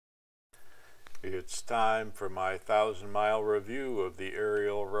It's time for my 1,000-mile review of the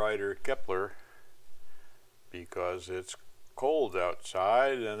Ariel rider Kepler because it's cold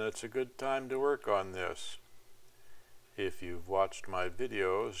outside and it's a good time to work on this. If you've watched my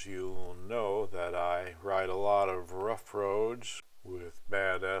videos, you'll know that I ride a lot of rough roads with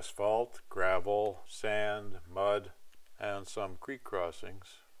bad asphalt, gravel, sand, mud, and some creek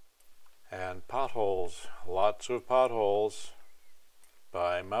crossings. And potholes, lots of potholes.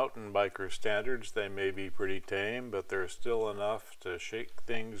 By mountain biker standards, they may be pretty tame, but they're still enough to shake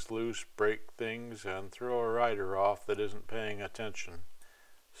things loose, break things, and throw a rider off that isn't paying attention.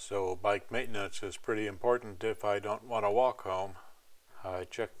 So bike maintenance is pretty important if I don't want to walk home. I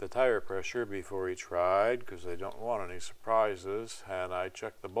check the tire pressure before each ride because I don't want any surprises, and I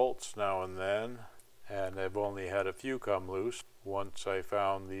check the bolts now and then, and I've only had a few come loose. Once I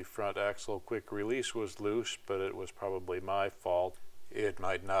found the front axle quick release was loose, but it was probably my fault. It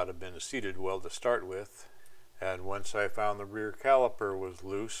might not have been seated well to start with. And once I found the rear caliper was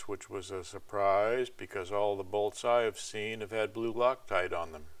loose, which was a surprise because all the bolts I have seen have had blue Loctite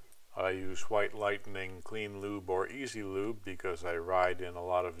on them. I use White Lightning Clean Lube or Easy Lube because I ride in a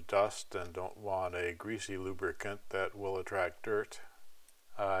lot of dust and don't want a greasy lubricant that will attract dirt.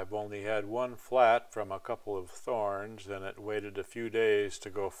 I've only had one flat from a couple of thorns, and it waited a few days to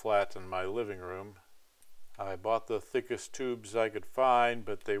go flat in my living room. I bought the thickest tubes I could find,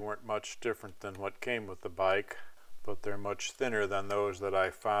 but they weren't much different than what came with the bike, but they're much thinner than those that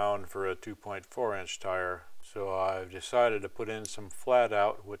I found for a 2.4-inch tire. So I've decided to put in some flat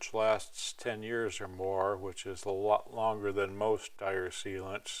out, which lasts 10 years or more, which is a lot longer than most tire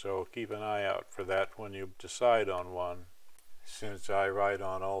sealants, so keep an eye out for that when you decide on one. Since I ride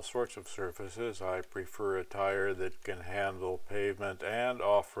on all sorts of surfaces, I prefer a tire that can handle pavement and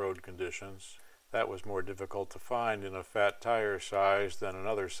off-road conditions. That was more difficult to find in a fat tire size than in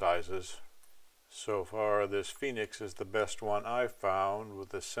other sizes. So far, this Phoenix is the best one I've found,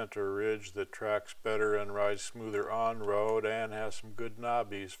 with a center ridge that tracks better and rides smoother on-road and has some good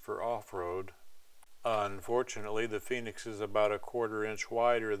knobbies for off-road. Unfortunately, the Phoenix is about a 1/4 inch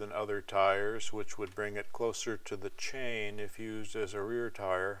wider than other tires, which would bring it closer to the chain if used as a rear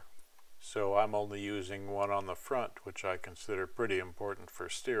tire. So I'm only using one on the front, which I consider pretty important for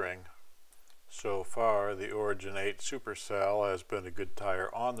steering. So far, the Origin 8 Supercell has been a good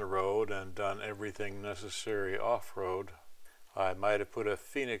tire on the road and done everything necessary off-road. I might have put a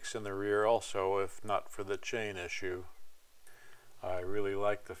Phoenix in the rear also if not for the chain issue. I really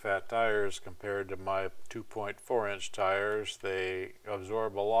like the fat tires compared to my 2.4-inch tires. They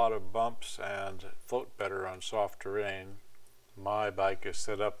absorb a lot of bumps and float better on soft terrain. My bike is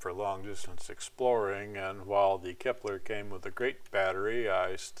set up for long-distance exploring, and while the Kepler came with a great battery,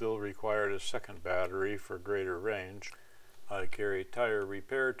 I still required a second battery for greater range. I carry tire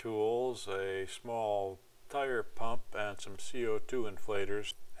repair tools, a small tire pump, and some CO2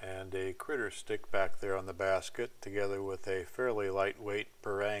 inflators, and a critter stick back there on the basket, together with a fairly lightweight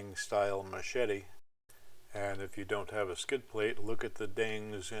Parang-style machete. And if you don't have a skid plate, look at the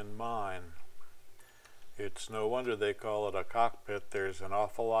dings in mine. It's no wonder they call it a cockpit. There's an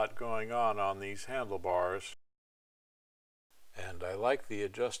awful lot going on these handlebars. And I like the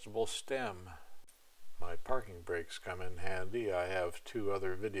adjustable stem. My parking brakes come in handy. I have 2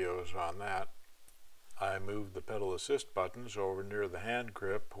 other videos on that. I moved the pedal assist buttons over near the hand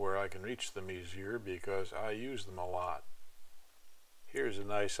grip where I can reach them easier because I use them a lot. Here's a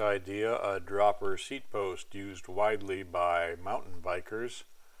nice idea, a dropper seat post used widely by mountain bikers.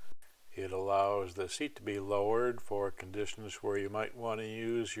 It allows the seat to be lowered for conditions where you might want to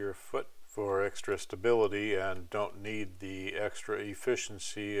use your foot for extra stability and don't need the extra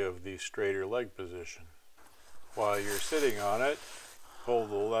efficiency of the straighter leg position. While you're sitting on it, pull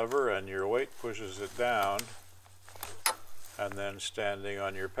the lever and your weight pushes it down, and then standing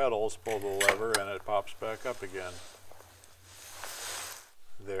on your pedals, pull the lever and it pops back up again.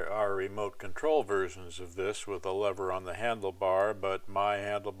 There are remote control versions of this with a lever on the handlebar, but my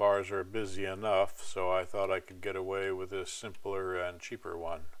handlebars are busy enough, so I thought I could get away with this simpler and cheaper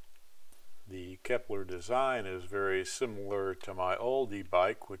one. The Kepler design is very similar to my old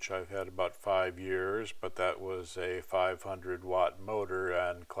e-bike, which I've had about 5 years, but that was a 500-watt motor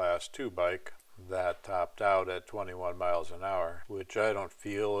and Class 2 bike. That topped out at 21 miles an hour, which I don't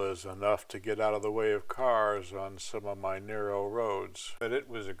feel is enough to get out of the way of cars on some of my narrow roads. But it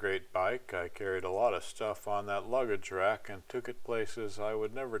was a great bike. I carried a lot of stuff on that luggage rack and took it places I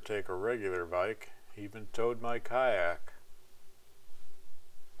would never take a regular bike, even towed my kayak.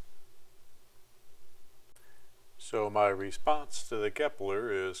 So my response to the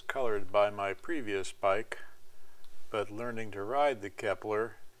Kepler is colored by my previous bike, but learning to ride the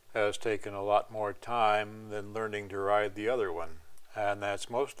Kepler has taken a lot more time than learning to ride the other one. And that's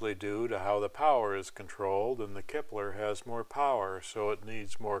mostly due to how the power is controlled, and the Kepler has more power, so it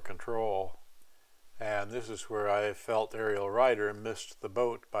needs more control. And this is where I felt Ariel Rider missed the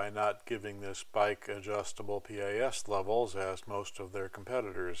boat by not giving this bike adjustable PAS levels as most of their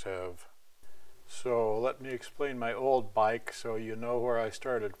competitors have. So let me explain my old bike so you know where I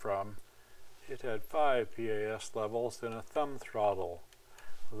started from. It had 5 PAS levels and a thumb throttle.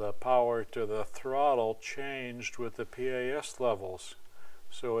 The power to the throttle changed with the PAS levels.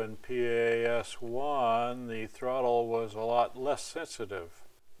 So in PAS 1, the throttle was a lot less sensitive,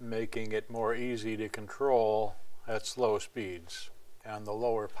 making it more easy to control at slow speeds. And the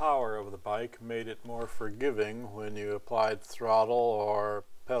lower power of the bike made it more forgiving when you applied throttle or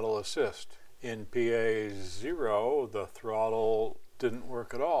pedal assist. In PA0, the throttle didn't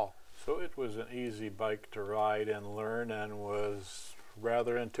work at all. So it was an easy bike to ride and learn and was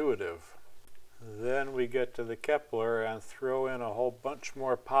rather intuitive. Then we get to the Kepler and throw in a whole bunch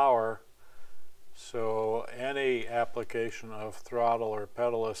more power, so any application of throttle or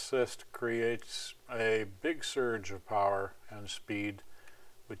pedal assist creates a big surge of power and speed,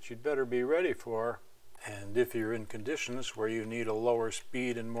 which you'd better be ready for. And if you're in conditions where you need a lower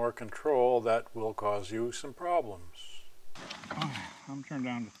speed and more control, that will cause you some problems. I'm turned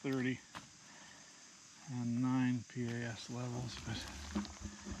down to 30 and 9 PAS levels, but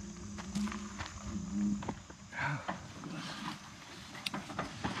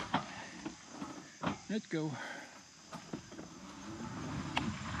let's go.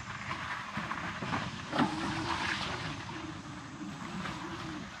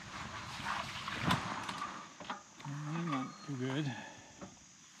 Not too good.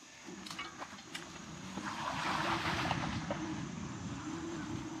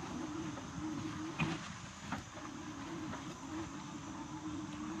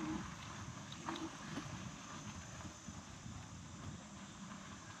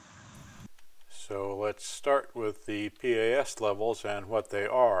 So let's start with the PAS levels and what they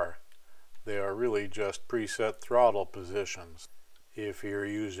are. They are really just preset throttle positions. If you're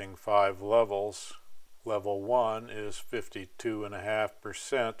using 5 levels, level 1 is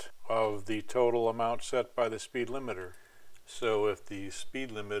 52.5% of the total amount set by the speed limiter. So if the speed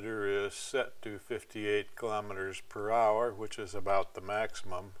limiter is set to 58 kilometers per hour, which is about the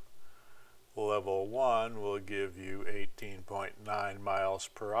maximum, level 1 will give you 18.9 miles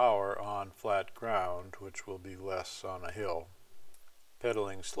per hour on flat ground, which will be less on a hill.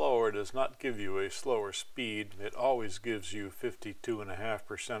 Pedaling slower does not give you a slower speed, it always gives you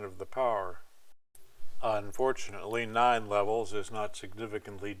 52.5% of the power. Unfortunately, 9 levels is not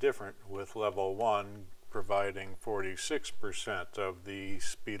significantly different, with level 1 providing 46% of the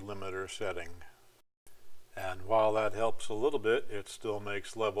speed limiter setting. And while that helps a little bit, it still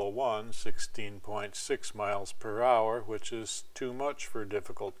makes level 1 16.6 miles per hour, which is too much for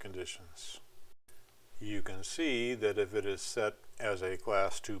difficult conditions. You can see that if it is set as a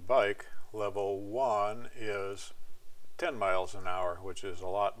Class 2 bike, level 1 is 10 miles an hour, which is a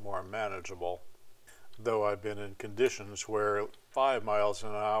lot more manageable. Though I've been in conditions where 5 miles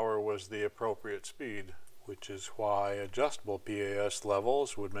an hour was the appropriate speed, which is why adjustable PAS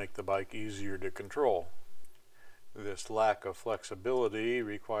levels would make the bike easier to control. This lack of flexibility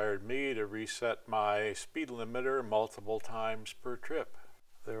required me to reset my speed limiter multiple times per trip.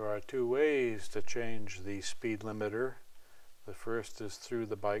 There are 2 ways to change the speed limiter. The first is through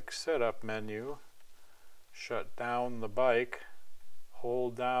the bike setup menu. Shut down the bike,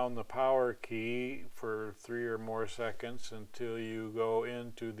 hold down the power key for 3 or more seconds until you go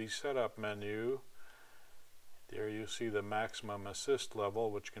into the setup menu. There you see the maximum assist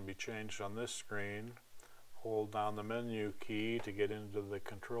level, which can be changed on this screen. Hold down the menu key to get into the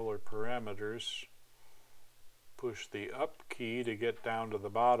controller parameters. Push the up key to get down to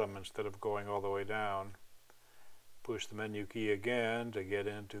the bottom instead of going all the way down. Push the menu key again to get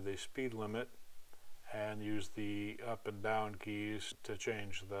into the speed limit, and use the up and down keys to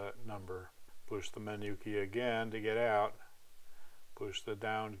change the number. Push the menu key again to get out. Push the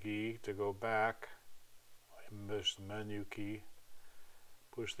down key to go back. Push the menu key.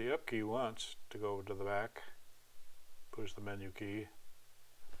 Push the up key once to go to the back. Push the menu key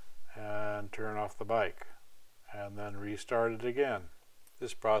and turn off the bike, and then restart it again.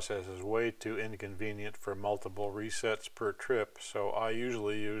 This process is way too inconvenient for multiple resets per trip, so I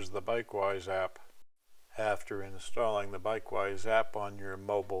usually use the Bikewise app. After installing the Bikewise app on your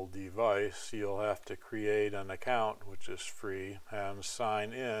mobile device, you'll have to create an account, which is free, and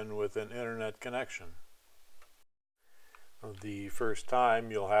sign in with an internet connection. The first time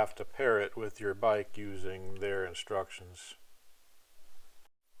you'll have to pair it with your bike using their instructions.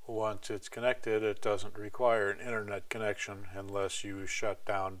 Once it's connected, it doesn't require an internet connection unless you shut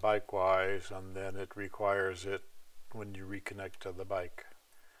down Bikewise, and then it requires it when you reconnect to the bike.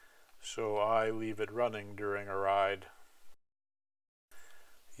 So I leave it running during a ride.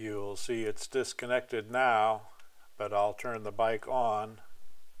 You'll see it's disconnected now, but I'll turn the bike on,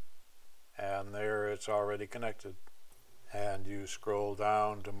 and there it's already connected. And you scroll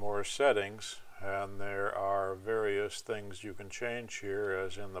down to more settings, and there are various things you can change here,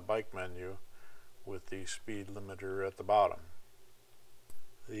 as in the bike menu, with the speed limiter at the bottom.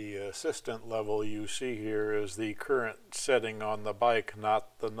 The assistant level you see here is the current setting on the bike,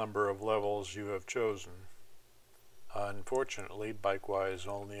 not the number of levels you have chosen. Unfortunately, Bikewise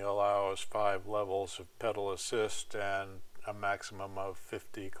only allows 5 levels of pedal assist and a maximum of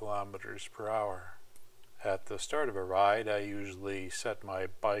 50 kilometers per hour. At the start of a ride, I usually set my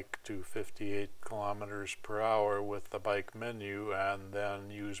bike to 58 kilometers per hour with the bike menu, and then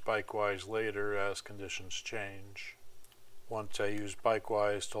use Bikewise later as conditions change. Once I use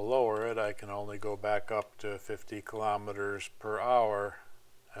Bikewise to lower it, I can only go back up to 50 kilometers per hour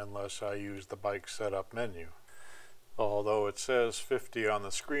unless I use the bike setup menu. Although it says 50 on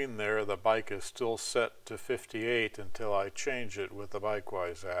the screen there, the bike is still set to 58 until I change it with the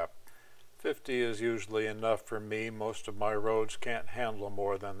Bikewise app. 50 is usually enough for me. Most of my roads can't handle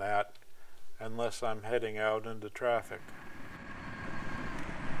more than that unless I'm heading out into traffic.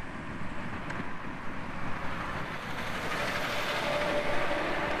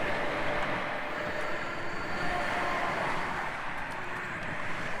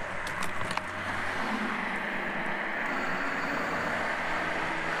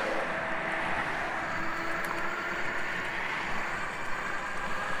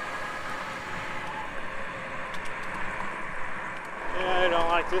 Yeah, I don't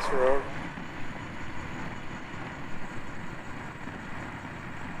like this road.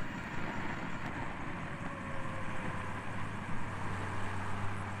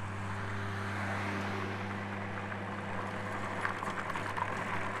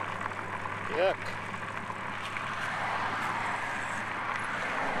 Yuck.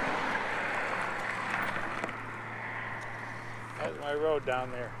 That's my road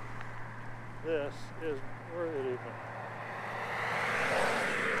down there. This is worth it even.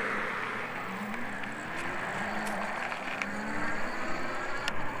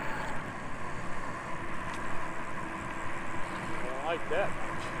 I don't like that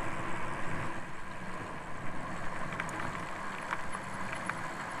much.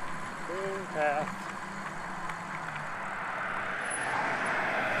 Clean path.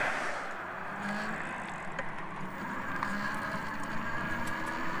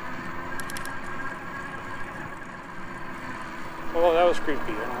 Oh, that was creepy. I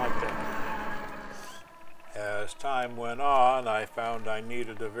don't like that. As time went on, I found I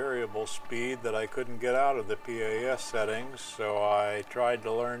needed a variable speed that I couldn't get out of the PAS settings, so I tried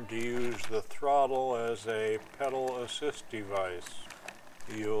to learn to use the throttle as a pedal assist device.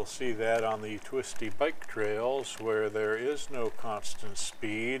 You'll see that on the twisty bike trails where there is no constant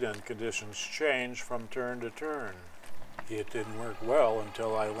speed and conditions change from turn to turn. It didn't work well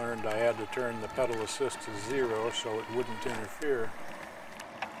until I learned I had to turn the pedal assist to 0 so it wouldn't interfere.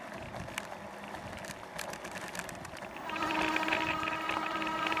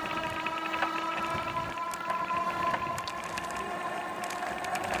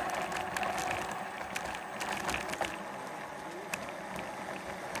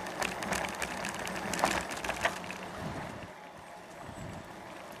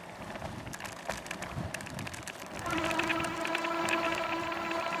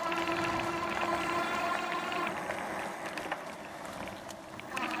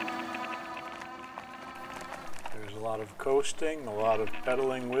 There's a lot of coasting, a lot of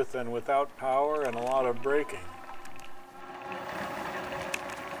pedaling with and without power, and a lot of braking.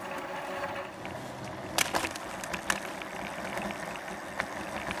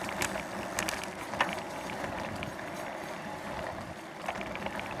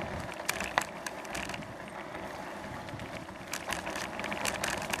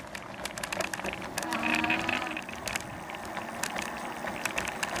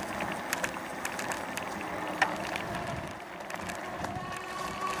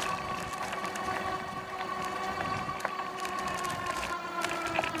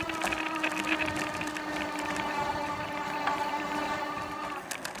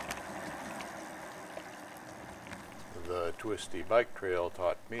 The twisty bike trail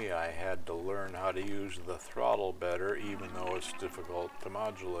taught me I had to learn how to use the throttle better, even though it's difficult to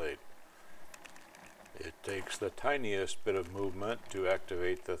modulate. It takes the tiniest bit of movement to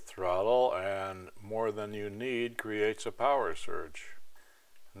activate the throttle, and more than you need creates a power surge.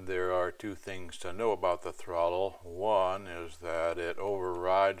 There are two things to know about the throttle. One is that it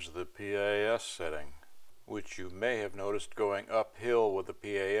overrides the PAS setting, which you may have noticed going uphill with the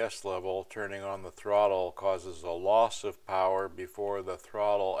PAS level. Turning on the throttle causes a loss of power before the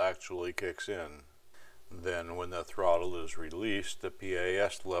throttle actually kicks in. Then when the throttle is released, the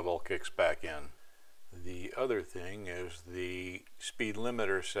PAS level kicks back in. The other thing is the speed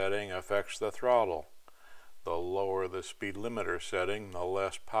limiter setting affects the throttle. The lower the speed limiter setting, the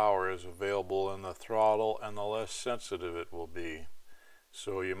less power is available in the throttle and the less sensitive it will be.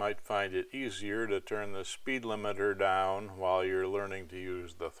 So you might find it easier to turn the speed limiter down while you're learning to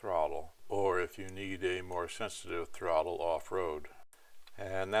use the throttle, or if you need a more sensitive throttle off-road.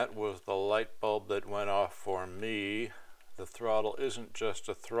 And that was the light bulb that went off for me. The throttle isn't just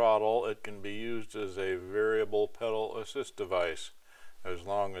a throttle, it can be used as a variable pedal assist device, as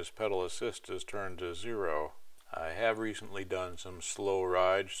long as pedal assist is turned to 0. I have recently done some slow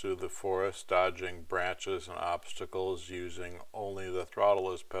rides through the forest, dodging branches and obstacles using only the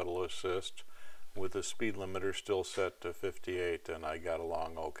throttle as pedal assist, with the speed limiter still set to 58, and I got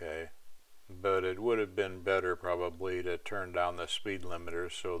along okay. But it would have been better probably to turn down the speed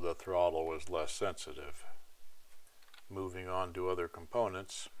limiter so the throttle was less sensitive. Moving on to other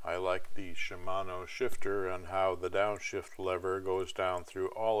components, I like the Shimano shifter and how the downshift lever goes down through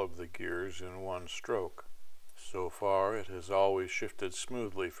all of the gears in one stroke. So far it has always shifted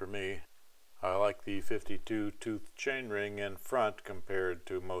smoothly for me. I like the 52-tooth chainring in front compared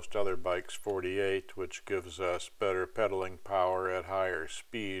to most other bikes' 48, which gives us better pedaling power at higher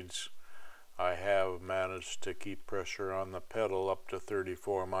speeds. I have managed to keep pressure on the pedal up to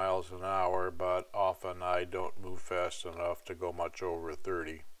 34 miles an hour, but often I don't move fast enough to go much over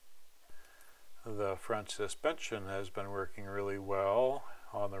 30. The front suspension has been working really well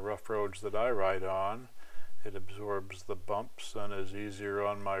on the rough roads that I ride on. It absorbs the bumps and is easier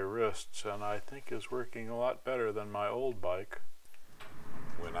on my wrists, and I think is working a lot better than my old bike.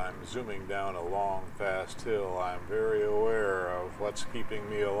 When I'm zooming down a long, fast hill, I'm very aware of what's keeping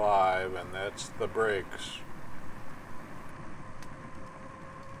me alive, and that's the brakes.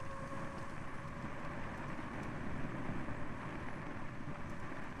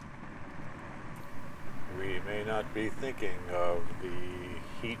 We may not be thinking of the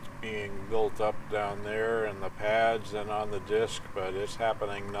heat being built up down there in the pads and on the disc, but it's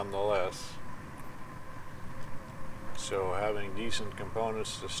happening nonetheless. So having decent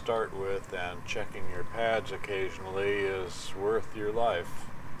components to start with and checking your pads occasionally is worth your life,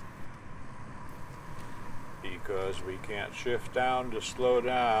 because we can't shift down to slow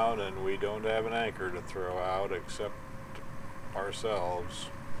down, and we don't have an anchor to throw out except ourselves.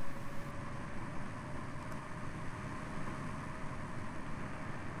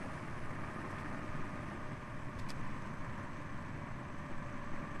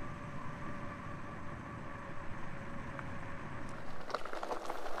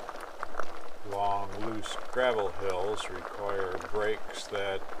 Long, loose gravel hills require brakes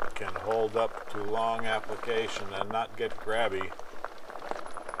that can hold up to long application and not get grabby.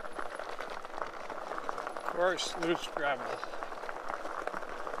 Of course, loose gravel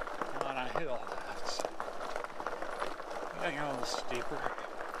on a hill. That's getting a little steeper.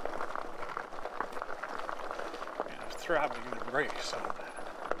 And throbbing the brakes on that.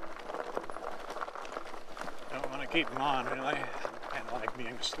 Don't want to keep them on really. Kind of like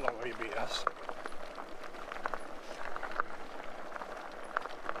being slow ABS.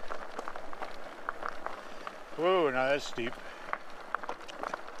 Whoa, now that's steep.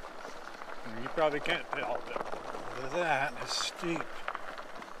 You probably can't tell, but that is steep.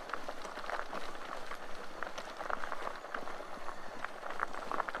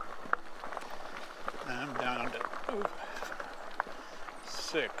 I'm down to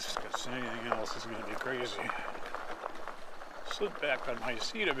 6, because anything else is going to be crazy. Slip back on my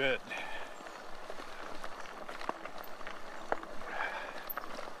seat a bit.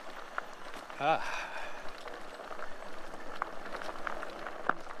 Up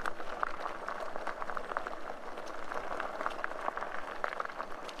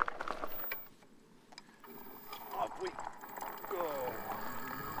we go.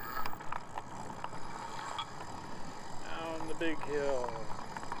 Down the big hill.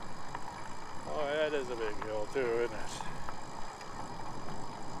 Oh, that is a big hill too, isn't it?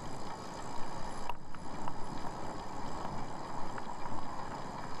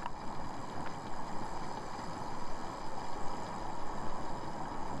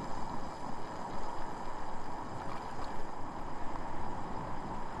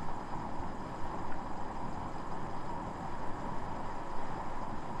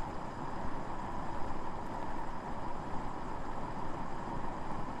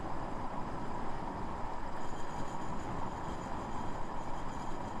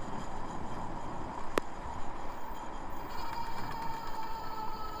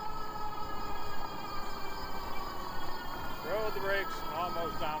 I'm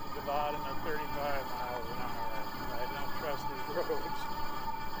almost down to the bottom at 35 miles an hour. I don't trust these roads.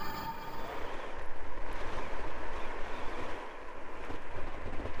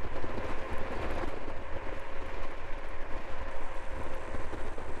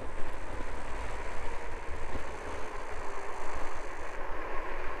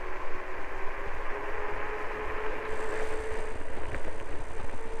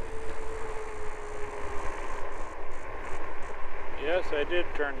 Yes, I did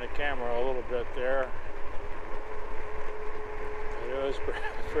turn the camera a little bit there. It was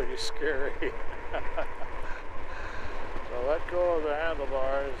pretty scary. So let go of the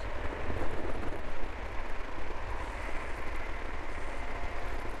handlebars.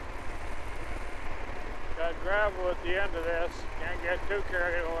 Got gravel at the end of this. Can't get too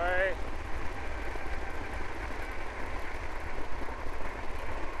carried away.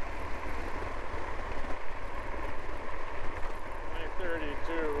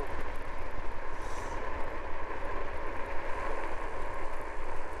 32.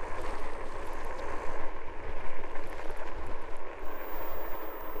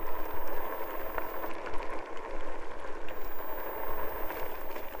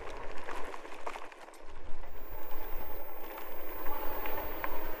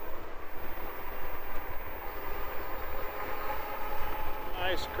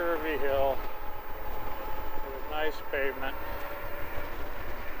 Nice curvy hill with nice pavement.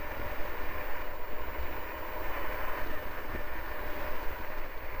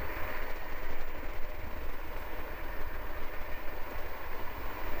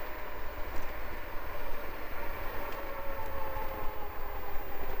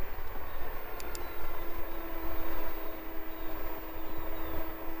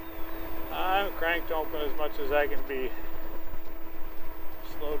 I'm cranked open as much as I can be.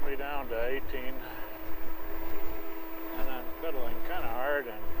 Slowed me down to 18, and I'm pedaling kind of hard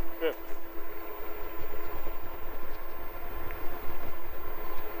in fifth.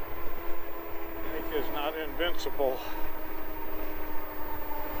 Bike is not invincible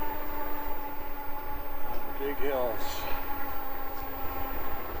on big hills.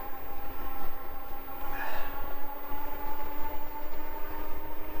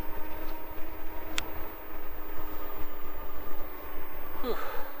 Whew.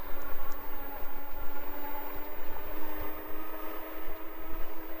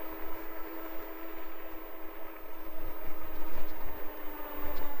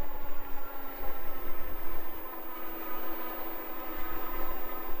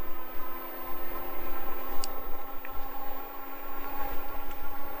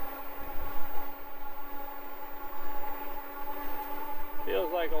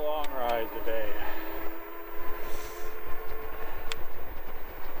 Feels like a long ride today.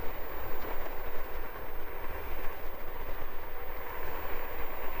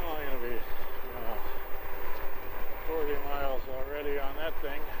 Only going to be 40 miles already on that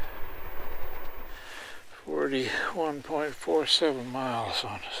thing. 41.47 miles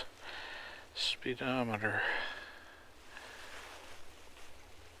on the speedometer.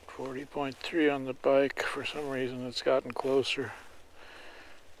 40.3 on the bike. For some reason it's gotten closer.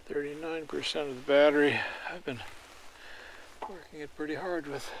 39% of the battery. I've been working it pretty hard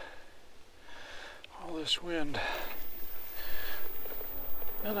with all this wind.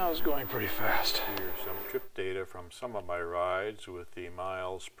 And I was going pretty fast. Here's some trip data from some of my rides with the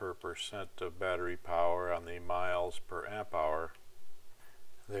miles per percent of battery power on the miles per amp hour.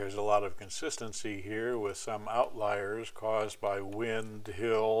 There's a lot of consistency here with some outliers caused by wind,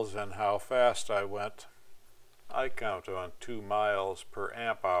 hills, and how fast I went. I count on 2 miles per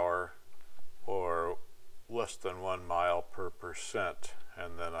amp hour, or less than 1 mile per percent,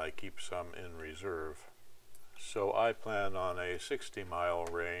 and then I keep some in reserve. So I plan on a 60-mile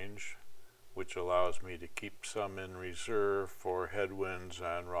range, which allows me to keep some in reserve for headwinds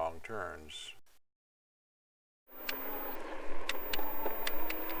and wrong turns.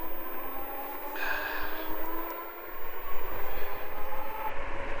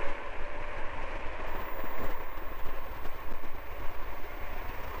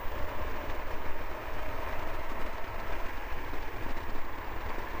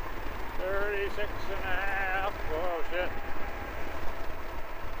 Six and a half. Oh shit.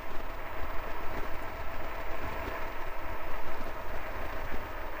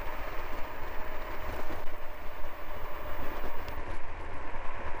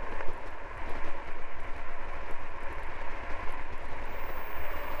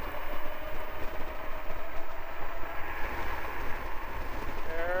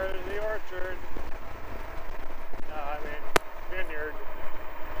 There's the orchard. No, I mean vineyard.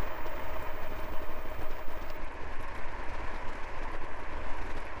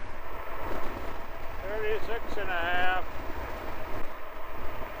 36 and a half.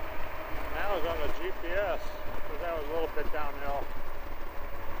 That was on the GPS, because that was a little bit downhill.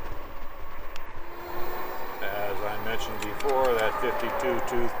 As I mentioned before, that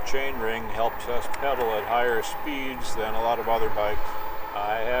 52-tooth chainring helps us pedal at higher speeds than a lot of other bikes.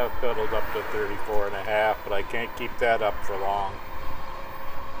 I have pedaled up to 34 and a half, but I can't keep that up for long.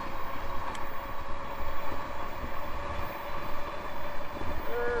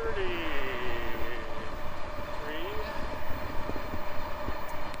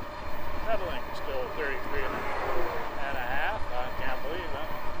 Pedaling still 33 and a half. I can't believe it.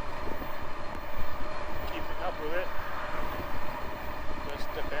 Keeping up with it. Just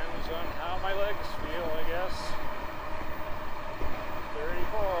depends on how my legs feel, I guess.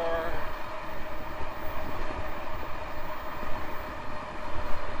 34.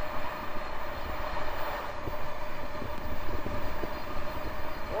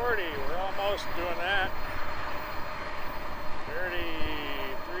 40, we're almost doing that.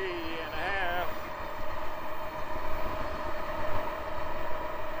 33 and a half.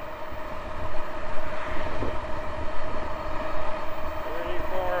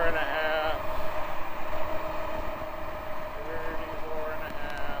 34 and a half. 34 and a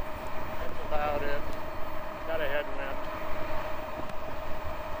half. That's about it. Got a headwind.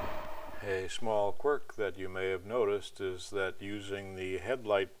 A small quirk that you may have noticed is that using the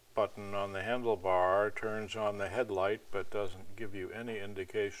headlight button on the handlebar turns on the headlight but doesn't give you any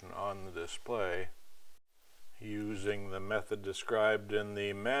indication on the display. Using the method described in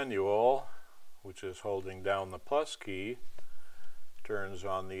the manual, which is holding down the plus key, turns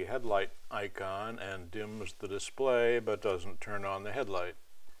on the headlight icon and dims the display but doesn't turn on the headlight.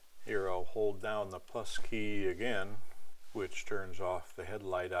 Here I'll hold down the plus key again, which turns off the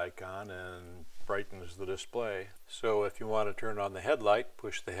headlight icon and brightens the display. So if you want to turn on the headlight,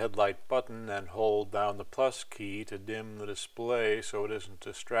 push the headlight button and hold down the plus key to dim the display so it isn't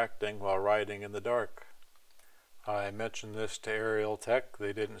distracting while riding in the dark. I mentioned this to Ariel Tech.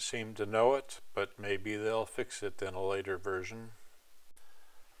 They didn't seem to know it, but maybe they'll fix it in a later version.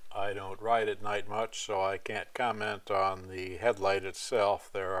 I don't ride at night much, so I can't comment on the headlight itself.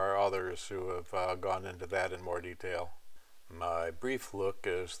 There are others who have gone into that in more detail. My brief look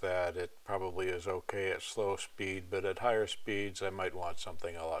is that it probably is okay at slow speed, but at higher speeds I might want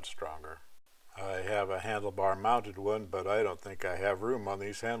something a lot stronger. I have a handlebar mounted one, but I don't think I have room on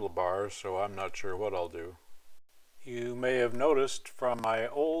these handlebars, so I'm not sure what I'll do. You may have noticed from my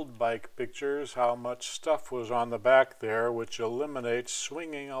old bike pictures how much stuff was on the back there, which eliminates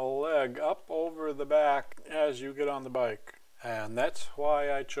swinging a leg up over the back as you get on the bike. And that's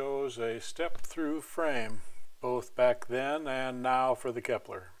why I chose a step-through frame, both back then and now for the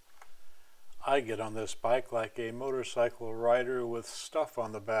Kepler. I get on this bike like a motorcycle rider with stuff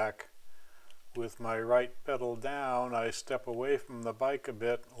on the back. With my right pedal down, I step away from the bike a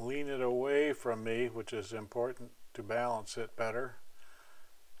bit, lean it away from me, which is important to balance it better,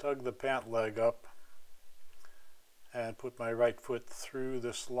 tug the pant leg up, and put my right foot through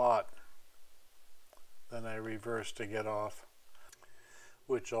the slot. Then I reverse to get off,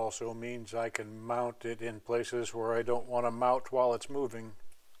 which also means I can mount it in places where I don't want to mount while it's moving.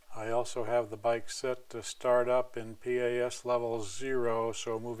 I also have the bike set to start up in PAS level 0,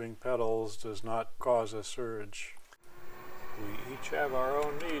 so moving pedals does not cause a surge. We each have our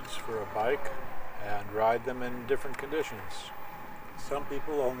own needs for a bike and ride them in different conditions. Some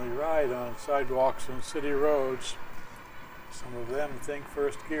people only ride on sidewalks and city roads. Some of them think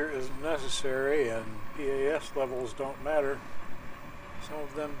first gear isn't necessary and PAS levels don't matter. Some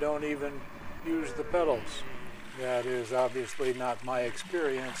of them don't even use the pedals. That is obviously not my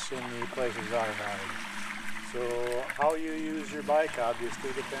experience in the places I ride. So how you use your bike obviously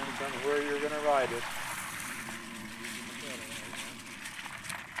depends on where you're going to ride it.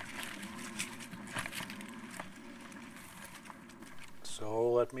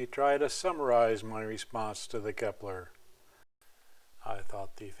 So let me try to summarize my response to the Kepler. I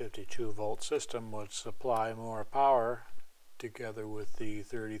thought the 52-volt system would supply more power, together with the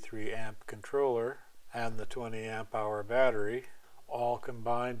 33 amp controller and the 20 amp hour battery, all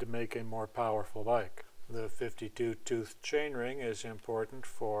combined to make a more powerful bike. The 52-tooth chainring is important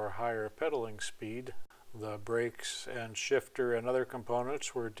for higher pedaling speed. The brakes and shifter and other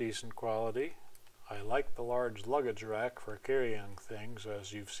components were decent quality. I like the large luggage rack for carrying things,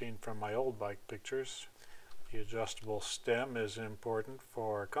 as you've seen from my old bike pictures. The adjustable stem is important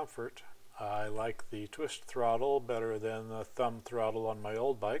for comfort. I like the twist throttle better than the thumb throttle on my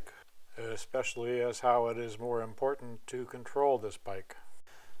old bike, especially as how it is more important to control this bike.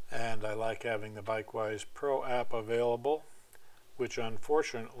 And I like having the Bikewise Pro app available, which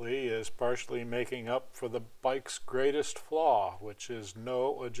unfortunately is partially making up for the bike's greatest flaw, which is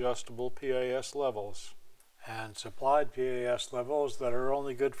no adjustable PAS levels, and supplied PAS levels that are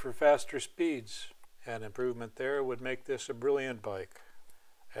only good for faster speeds. An improvement there would make this a brilliant bike.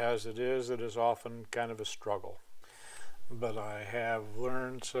 As it is often kind of a struggle. But I have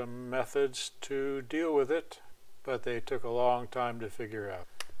learned some methods to deal with it, but they took a long time to figure out.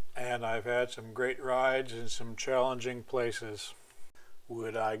 And I've had some great rides in some challenging places.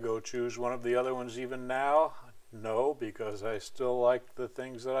 Would I go choose one of the other ones even now? No, because I still like the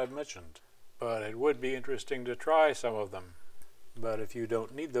things that I've mentioned. But it would be interesting to try some of them. But if you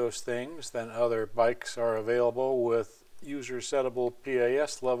don't need those things, then other bikes are available with user-settable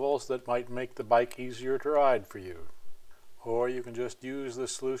PAS levels that might make the bike easier to ride for you. Or you can just use the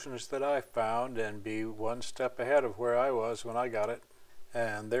solutions that I found and be one step ahead of where I was when I got it.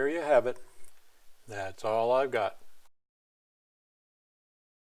 And there you have it. That's all I've got.